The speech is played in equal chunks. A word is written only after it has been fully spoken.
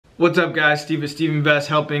What's up, guys? Steve with Steve Invest,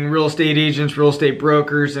 helping real estate agents, real estate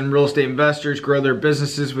brokers, and real estate investors grow their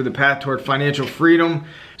businesses with a path toward financial freedom.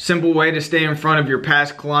 Simple way to stay in front of your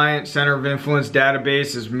past client center of influence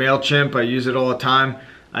database is Mail Chimp. I use it all the time.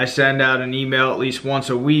 I send out an email at least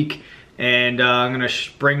once a week, and I'm going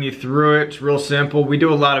to bring you through it. It's real simple. We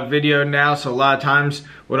do a lot of video now, so a lot of times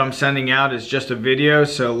what I'm sending out is just a video,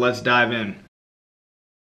 so let's dive in.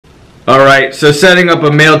 Alright, so setting up a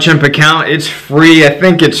MailChimp account, it's free. I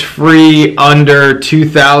think it's free under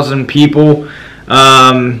 2,000 people.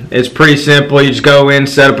 It's pretty simple. You just go in,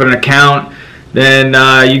 set up an account, then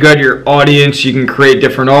you go to your audience. You can create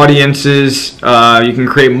different audiences. You can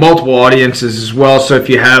create multiple audiences as well. So if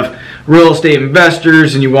you have real estate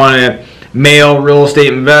investors and you want to mail real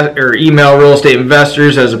estate or email real estate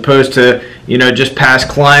investors as opposed to just past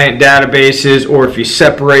client databases, or if you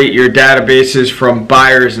separate your databases from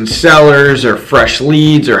buyers and sellers or fresh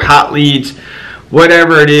leads or hot leads,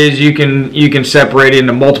 whatever it is, you can separate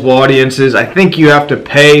into multiple audiences. I think you have to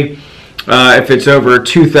pay if it's over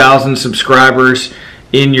 2,000 subscribers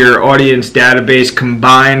in your audience database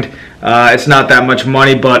combined. It's not that much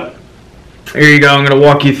money, but here you go. I'm going to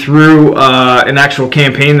walk you through an actual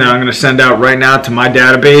campaign that I'm going to send out right now to my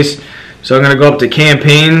database. So I'm going to go up to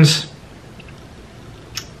campaigns.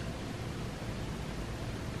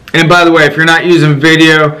 And by the way, if you're not using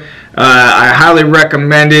video, I highly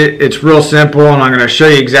recommend it. It's real simple, and I'm going to show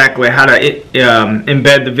you exactly how to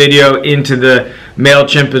embed the video into the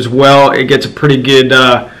MailChimp as well. It gets a pretty good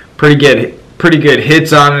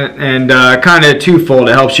hits on it, and kind of twofold.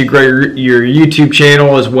 It helps you grow your YouTube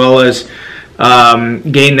channel as well as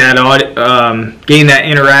gain that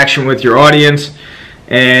interaction with your audience.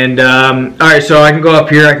 And alright, so I can go up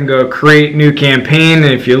here, I can go create new campaign,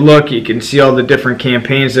 and if you look, you can see all the different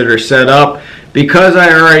campaigns that are set up. Because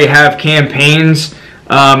I already have campaigns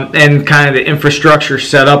and kind of the infrastructure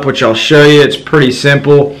set up, which I'll show you, it's pretty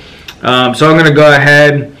simple. So I'm going to go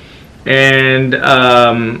ahead and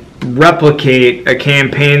replicate a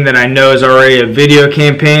campaign that I know is already a video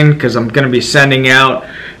campaign, because I'm going to be sending out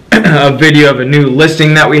a video of a new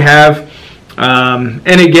listing that we have.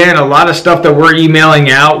 And again, a lot of stuff that we're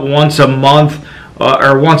emailing out once a month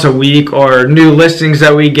or once a week, or new listings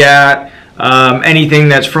that we got, anything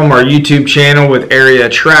that's from our YouTube channel with area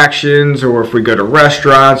attractions, or if we go to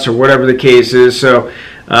restaurants or whatever the case is. So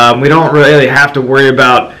we don't really have to worry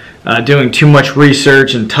about doing too much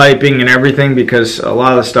research and typing and everything, because a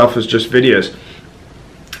lot of the stuff is just videos.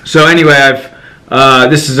 So anyway,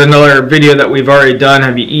 this is another video that we've already done.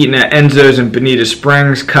 Have you eaten at Enzo's in Bonita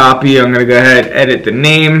Springs? Copy. I'm going to go ahead and edit the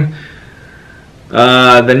name.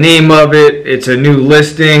 The name of it, it's a new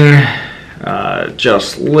listing.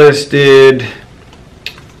 Just listed.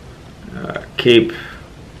 Cape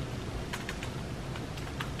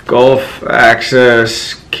Gulf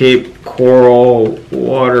Access, Cape Coral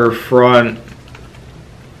Waterfront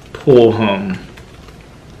Pool Home.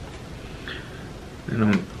 And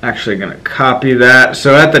I'm actually going to copy that.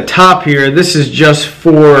 So at the top here, this is just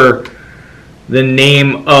for the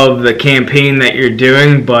name of the campaign that you're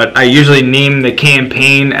doing, but I usually name the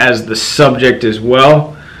campaign as the subject as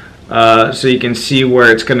well. So you can see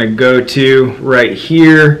where it's going to go to right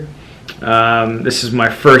here. This is my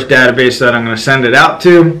first database that I'm going to send it out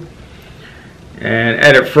to. And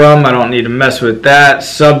edit from, I don't need to mess with that.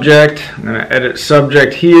 Subject, I'm going to edit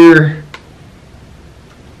subject here.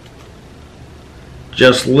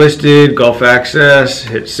 Just listed, Gulf Access,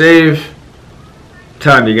 hit save. I'm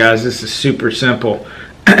telling you guys, this is super simple.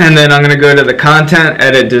 And then I'm going to go to the content,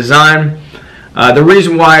 edit design. The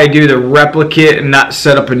reason why I do the replicate and not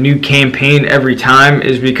set up a new campaign every time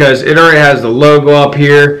is because it already has the logo up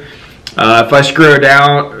here. If I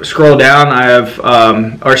scroll down, I have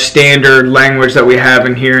our standard language that we have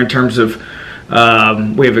in here in terms of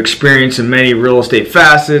we have experience in many real estate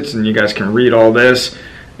facets, and you guys can read all this.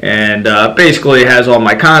 And basically it has all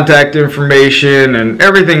my contact information and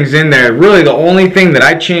everything's in there. Really the only thing that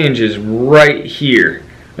I change is right here.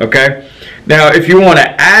 Okay, now if you want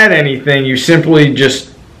to add anything, you simply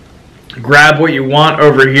just grab what you want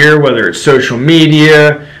over here, whether it's social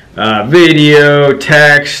media, video,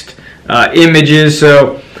 text, images.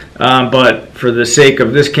 So but for the sake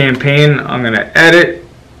of this campaign, I'm going to edit.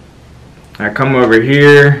 I come over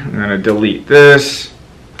here, I'm going to delete this.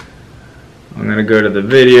 I'm going to go to the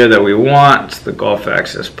video that we want. It's the Gulf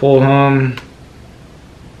Access Pool Home.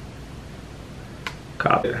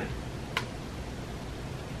 Copy.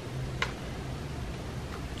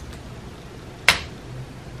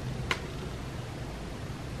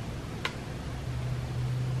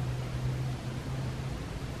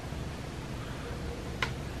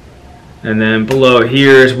 And then below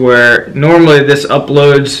here is where normally this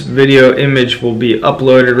uploads video image will be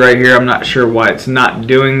uploaded right here. I'm not sure why it's not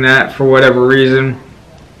doing that for whatever reason.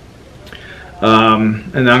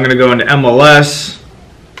 And then I'm going to go into MLS.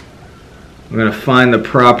 I'm going to find the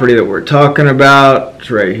property that we're talking about.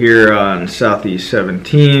 It's right here on Southeast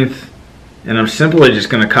 17th. And I'm simply just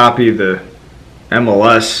going to copy the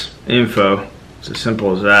MLS info. It's as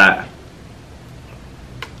simple as that.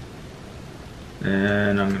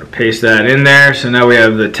 And I'm going to paste that in there. So now we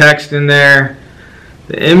have the text in there.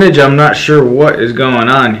 The image, I'm not sure what is going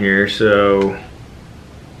on here. So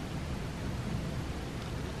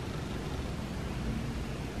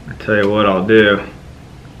I'll tell you what I'll do.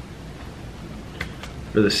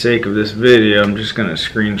 For the sake of this video, I'm just going to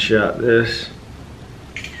screenshot this.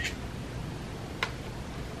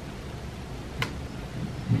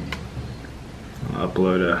 I'll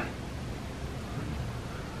upload a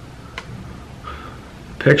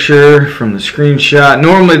picture from the screenshot.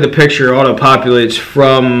 Normally the picture auto-populates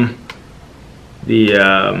from the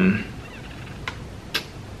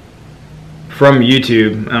from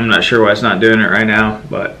YouTube. I'm not sure why it's not doing it right now,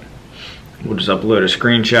 but we'll just upload a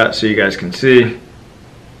screenshot so you guys can see.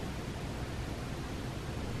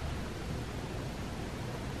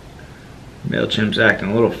 Mail Chimp's acting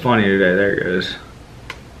a little funny today. There it goes.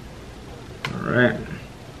 Alright.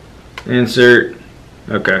 Insert.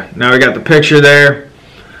 Okay, now we got the picture there.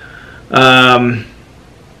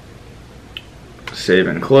 Save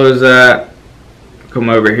and close that. Come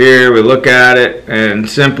over here, we look at it, and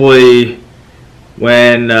simply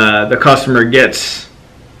when the customer gets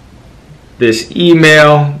this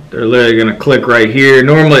email, they're literally going to click right here.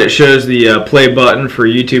 Normally it shows the play button for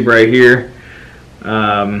YouTube right here.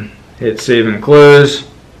 Hit save and close.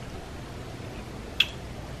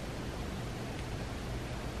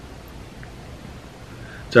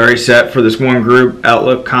 It's already set for this one group,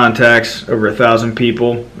 Outlook contacts, over 1,000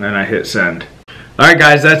 people, and I hit send. Alright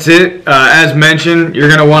guys, that's it. As mentioned, you're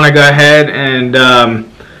going to want to go ahead and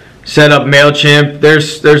set up MailChimp.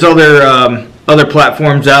 There's other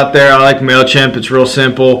platforms out there. I like MailChimp. It's real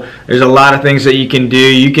simple. There's a lot of things that you can do.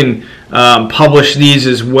 You can publish these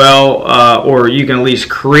as well, or you can at least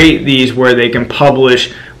create these where they can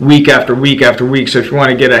publish week after week after week. So if you want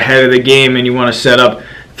to get ahead of the game and you want to set up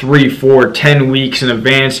 3, 4, 10 weeks in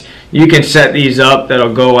advance, you can set these up.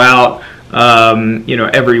 That'll go out you know,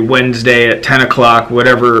 every Wednesday at 10 o'clock,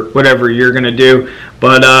 whatever you're gonna do.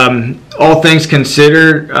 But all things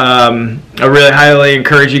considered, I really highly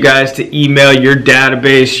encourage you guys to email your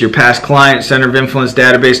database, your past client center of influence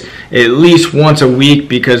database, at least once a week,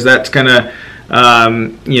 because that's gonna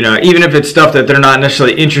you know, even if it's stuff that they're not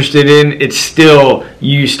necessarily interested in, it's still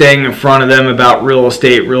you staying in front of them about real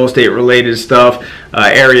estate related stuff,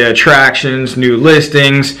 area attractions, new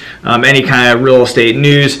listings, any kind of real estate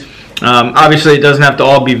news. Obviously it doesn't have to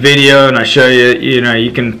all be video, and I show you, you know,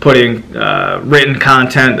 you can put in written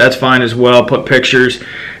content, that's fine as well, put pictures,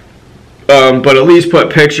 but at least put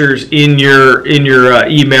pictures in your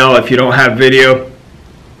email if you don't have video.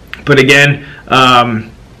 But again,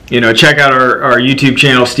 you know, check out our YouTube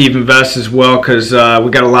channel, Steve Invests, as well, because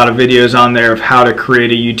we got a lot of videos on there of how to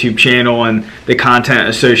create a YouTube channel and the content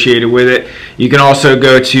associated with it. You can also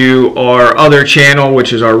go to our other channel,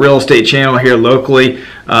 which is our real estate channel here locally,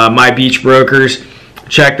 My Beach Brokers.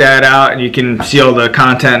 Check that out, and you can see all the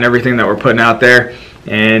content and everything that we're putting out there.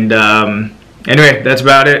 And anyway, that's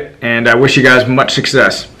about it, and I wish you guys much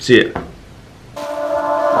success. See ya.